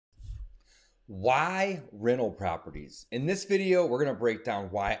Why rental properties? In this video, we're going to break down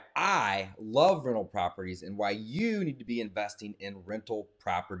why I love rental properties and why you need to be investing in rental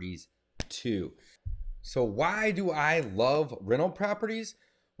properties too. So why do I love rental properties?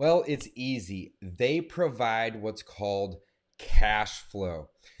 Well, it's easy. They provide what's called cash flow.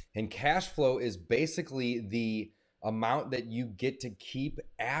 And cash flow is basically the amount that you get to keep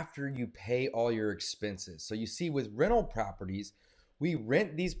after you pay all your expenses. So you see, with rental properties, we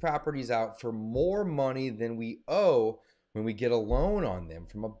rent these properties out for more money than we owe when we get a loan on them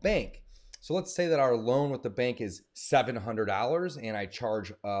from a bank. So let's say that our loan with the bank is $700 and I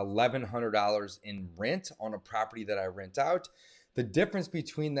charge $1,100 in rent on a property that I rent out. The difference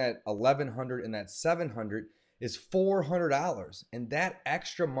between that $1,100 and that $700 is $400. And that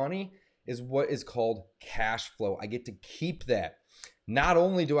extra money is what is called cash flow. I get to keep that. Not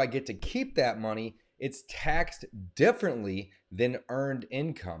only do I get to keep that money, it's taxed differently than earned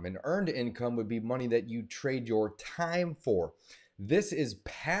income. And earned income would be money that you trade your time for. This is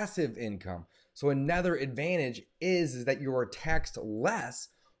passive income. So another advantage is that you are taxed less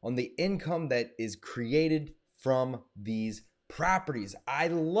on the income that is created from these properties. I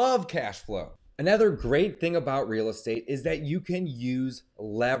love cash flow. Another great thing about real estate is that you can use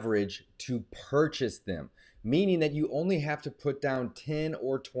leverage to purchase them, meaning that you only have to put down 10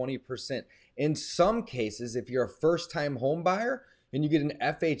 or 20%. In some cases, if you're a first-time home buyer and you get an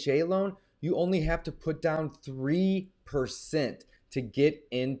FHA loan, you only have to put down 3% to get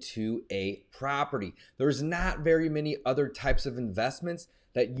into a property. There's not very many other types of investments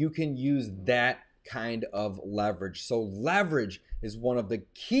that you can use that kind of leverage. So leverage is one of the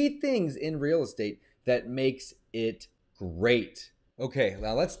key things in real estate that makes it great. Okay,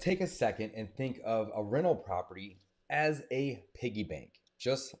 now let's take a second and think of a rental property as a piggy bank,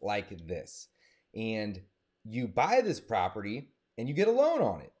 just like this. And you buy this property and you get a loan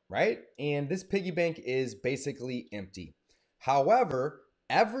on it, right? And this piggy bank is basically empty. However,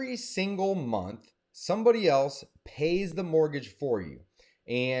 every single month, somebody else pays the mortgage for you.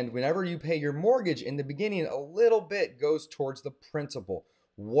 And whenever you pay your mortgage in the beginning, a little bit goes towards the principal,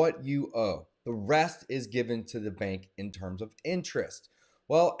 what you owe. The rest is given to the bank in terms of interest.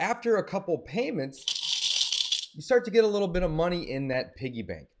 Well, after a couple payments, you start to get a little bit of money in that piggy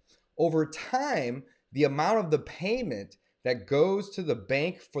bank. Over time, the amount of the payment that goes to the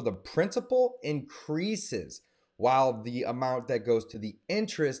bank for the principal increases, while the amount that goes to the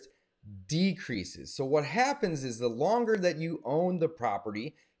interest decreases. So what happens is the longer that you own the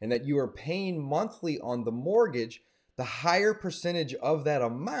property and that you are paying monthly on the mortgage, the higher percentage of that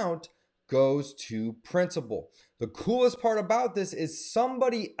amount goes to principal. The coolest part about this is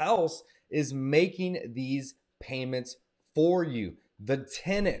somebody else is making these payments for you. The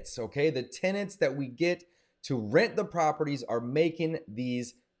tenants, okay? The tenants that we get to rent the properties are making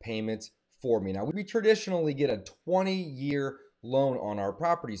these payments for me. Now, we traditionally get a 20-year loan on our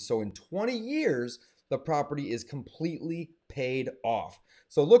property. So in 20 years, the property is completely paid off.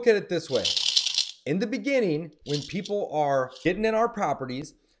 So look at it this way. In the beginning, when people are getting in our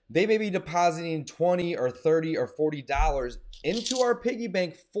properties, they may be depositing $20 or $30 or $40 into our piggy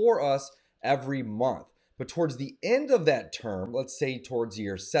bank for us every month. But towards the end of that term, let's say towards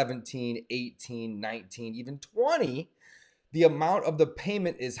year 17, 18, 19, even 20, the amount of the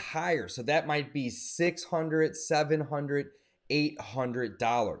payment is higher. So that might be $600, $700,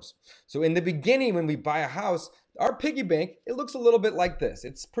 $800. So in the beginning, when we buy a house, our piggy bank, it looks a little bit like this.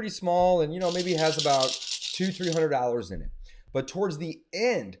 It's pretty small and, maybe has about $200, $300 in it. But towards the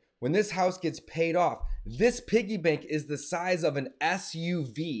end, when this house gets paid off, this piggy bank is the size of an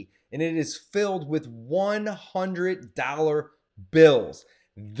SUV and it is filled with $100 bills.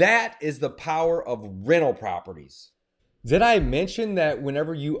 That is the power of rental properties. Did I mention that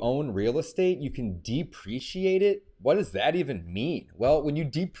whenever you own real estate, you can depreciate it? What does that even mean? Well, when you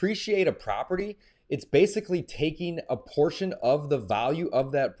depreciate a property, it's basically taking a portion of the value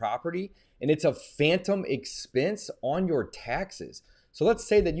of that property and it's a phantom expense on your taxes. So let's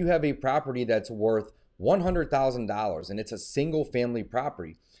say that you have a property that's worth $100,000 and it's a single family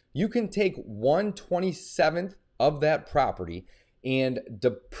property. You can take 1/27th of that property and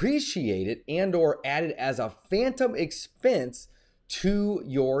depreciate it and or add it as a phantom expense to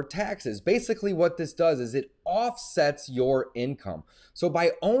your taxes. Basically what this does is it offsets your income. So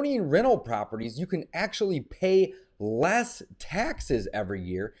by owning rental properties, you can actually pay less taxes every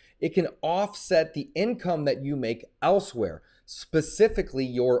year. It can offset the income that you make elsewhere, specifically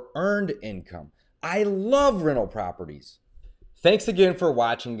your earned income. I love rental properties. Thanks again for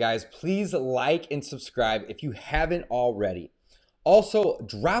watching, guys. Please like and subscribe if you haven't already. Also,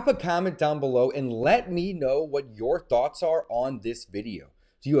 drop a comment down below and let me know what your thoughts are on this video.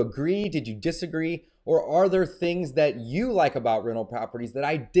 Do you agree? Did you disagree? Or are there things that you like about rental properties that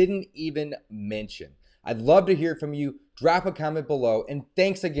I didn't even mention? I'd love to hear from you. Drop a comment below, and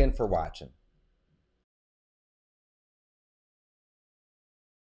thanks again for watching.